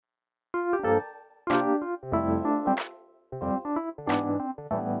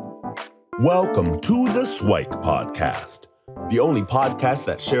Welcome to the Swike Podcast, the only podcast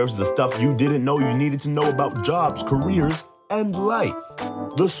that shares the stuff you didn't know you needed to know about jobs, careers, and life.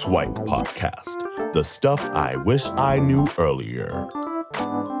 The Swike Podcast, the stuff I wish I knew earlier.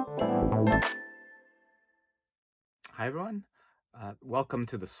 Hi, everyone. Welcome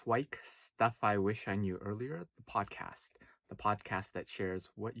to the Swike Stuff I Wish I Knew Earlier, the podcast that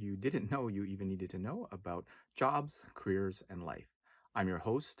shares what you didn't know you even needed to know about jobs, careers, and life. I'm your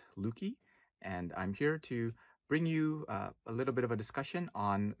host, Lukey, and I'm here to bring you a little bit of a discussion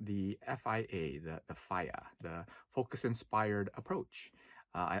on the FIA, the FIA, the focus-inspired approach.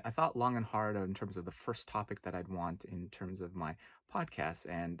 I thought long and hard in terms of the first topic that I'd want in terms of my podcast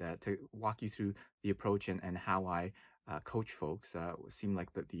and to walk you through the approach and how I coach folks seem like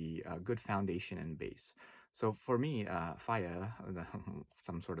the good foundation and base. So for me, FIA,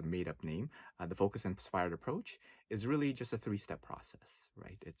 some sort of made-up name, the focus-inspired approach is really just a three-step process,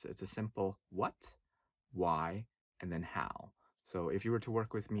 right? It's a simple what, why, and then how. So if you were to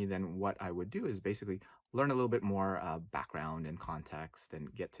work with me, then what I would do is basically learn a little bit more background and context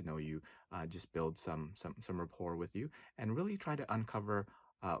and get to know you, just build some rapport with you, and really try to uncover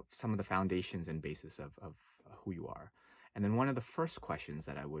some of the foundations and basis of who you are. And then one of the first questions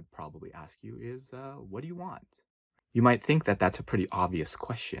that I would probably ask you is, what do you want? You might think that that's a pretty obvious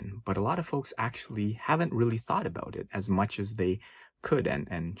question, but a lot of folks actually haven't really thought about it as much as they could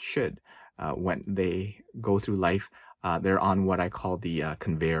and should. When they go through life, they're on what I call the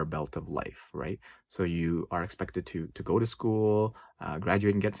conveyor belt of life, right? So you are expected to go to school,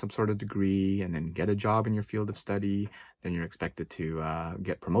 graduate and get some sort of degree, and then get a job in your field of study. Then you're expected to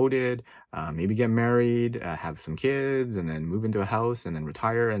get promoted, maybe get married, have some kids, and then move into a house, and then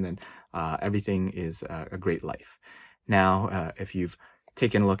retire, and then everything is a great life. Now, if you've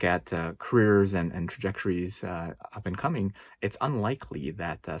taken a look at careers and trajectories up and coming, it's unlikely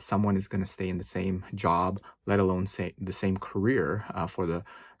that someone is going to stay in the same job, let alone say the same career for the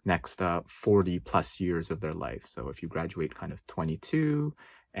next 40 plus years of their life. So if you graduate kind of 22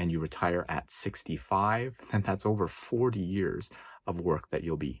 and you retire at 65, then that's over 40 years of work that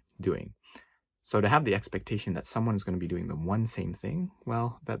you'll be doing. So to have the expectation that someone is going to be doing the one same thing,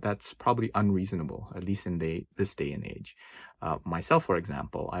 well, that's probably unreasonable, at least in this day and age. Myself, for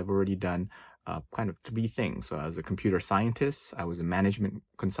example, I've already done kind of three things. So I was a computer scientist, I was a management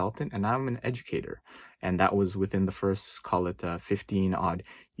consultant, and now I'm an educator. And that was within the first, call it 15 odd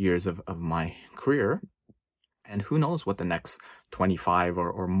years of my career. And who knows what the next 25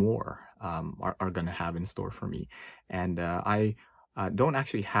 or more are going to have in store for me. And I don't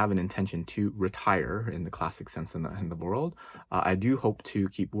actually have an intention to retire in the classic sense in the world. I do hope to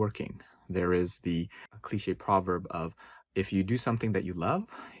keep working. There is the cliche proverb of, if you do something that you love,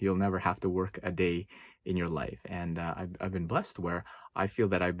 you'll never have to work a day in your life. And I've been blessed where I feel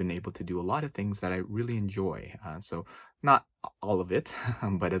that I've been able to do a lot of things that I really enjoy. So not all of it,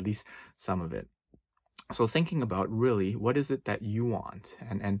 but at least some of it. So thinking about really, what is it that you want?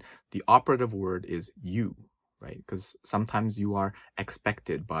 And the operative word is you, right? Because sometimes you are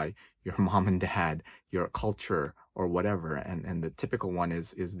expected by your mom and dad, your culture, or whatever. And the typical one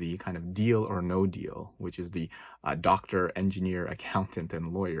is the kind of deal or no deal, which is the doctor, engineer, accountant,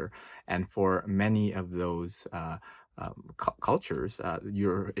 and lawyer. And for many of those cultures,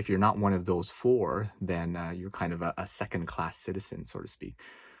 if you're not one of those four, then you're kind of a second-class citizen, so to speak.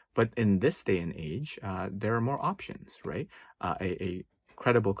 But in this day and age, there are more options, right? A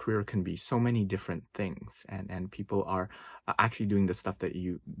credible career can be so many different things, and people are actually doing the stuff that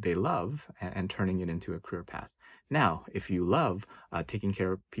they love and turning it into a career path. Now, if you love taking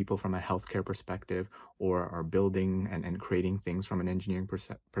care of people from a healthcare perspective, or building and creating things from an engineering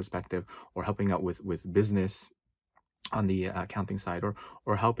perspective, or helping out with business on the accounting side,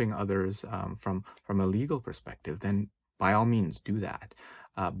 or helping others from a legal perspective, then by all means do that.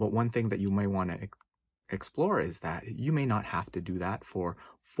 But one thing that you may want to explore is that you may not have to do that for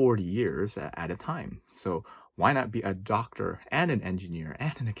 40 years at a time. So why not be a doctor and an engineer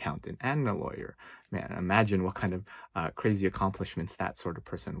and an accountant and a lawyer? Man, imagine what kind of crazy accomplishments that sort of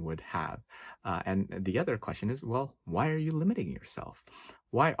person would have. And the other question is, well, why are you limiting yourself?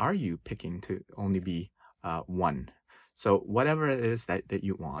 Why are you picking to only be one? So whatever it is that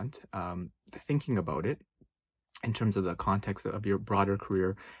you want, thinking about it in terms of the context of your broader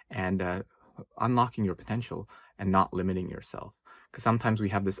career and unlocking your potential and not limiting yourself. Because sometimes we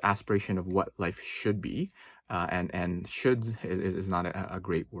have this aspiration of what life should be, and should is not a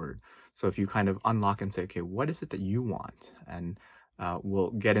great word. So if you kind of unlock and say, okay, what is it that you want? And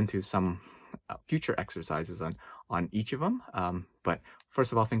we'll get into some future exercises on each of them. But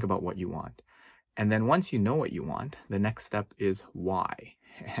first of all, think about what you want. And then once you know what you want, the next step is why.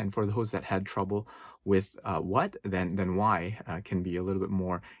 And for those that had trouble with what, then why can be a little bit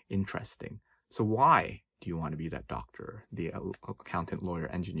more interesting. So why do you want to be that doctor, the accountant, lawyer,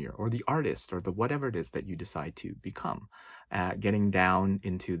 engineer, or the artist, or the whatever it is that you decide to become? Getting down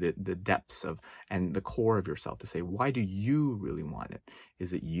into the depths of and the core of yourself to say, why do you really want it?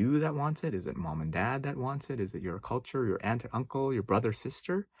 Is it you that wants it? Is it mom and dad that wants it? Is it your culture, your aunt or uncle, your brother,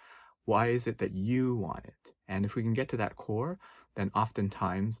 sister? Why is it that you want it? And if we can get to that core, then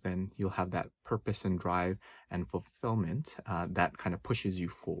oftentimes then you'll have that purpose and drive and fulfillment that kind of pushes you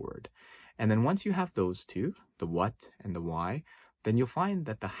forward. And then once you have those two, the what and the why, then you'll find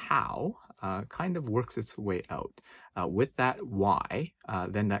that the how kind of works its way out. With that why,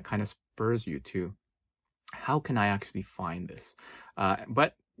 then that kind of spurs you to, how can I actually find this?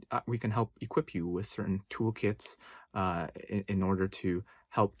 But we can help equip you with certain toolkits in order to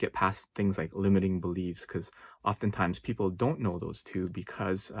help get past things like limiting beliefs, because oftentimes people don't know those two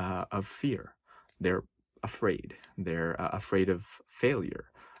because of fear. They're afraid. They're afraid of failure.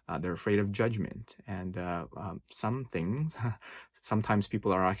 They're afraid of judgment. And some things, sometimes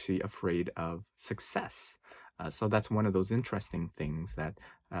people are actually afraid of success. So that's one of those interesting things that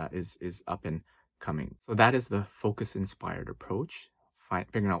is up and coming. So that is the focus-inspired approach,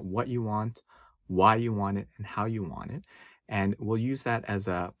 figuring out what you want, why you want it, and how you want it. And we'll use that as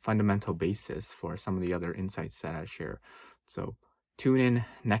a fundamental basis for some of the other insights that I share. So tune in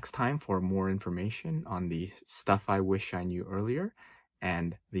next time for more information on the stuff I wish I knew earlier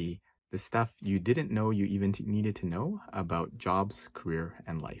and the stuff you didn't know you even needed to know about jobs, career,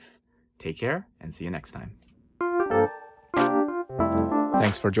 and life. Take care and see you next time.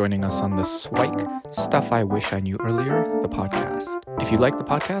 Thanks for joining us on the Swike Stuff I Wish I Knew Earlier, the podcast. If you like the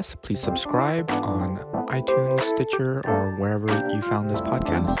podcast, please subscribe on iTunes, Stitcher, or wherever you found this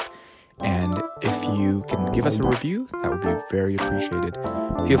podcast. And if you can give us a review, that would be very appreciated.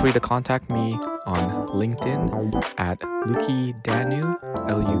 Feel free to contact me on LinkedIn at Lukidanu,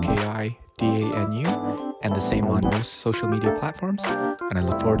 LUKIDANU, and the same on most social media platforms. And I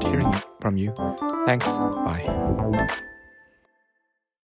look forward to hearing from you. Thanks. Bye.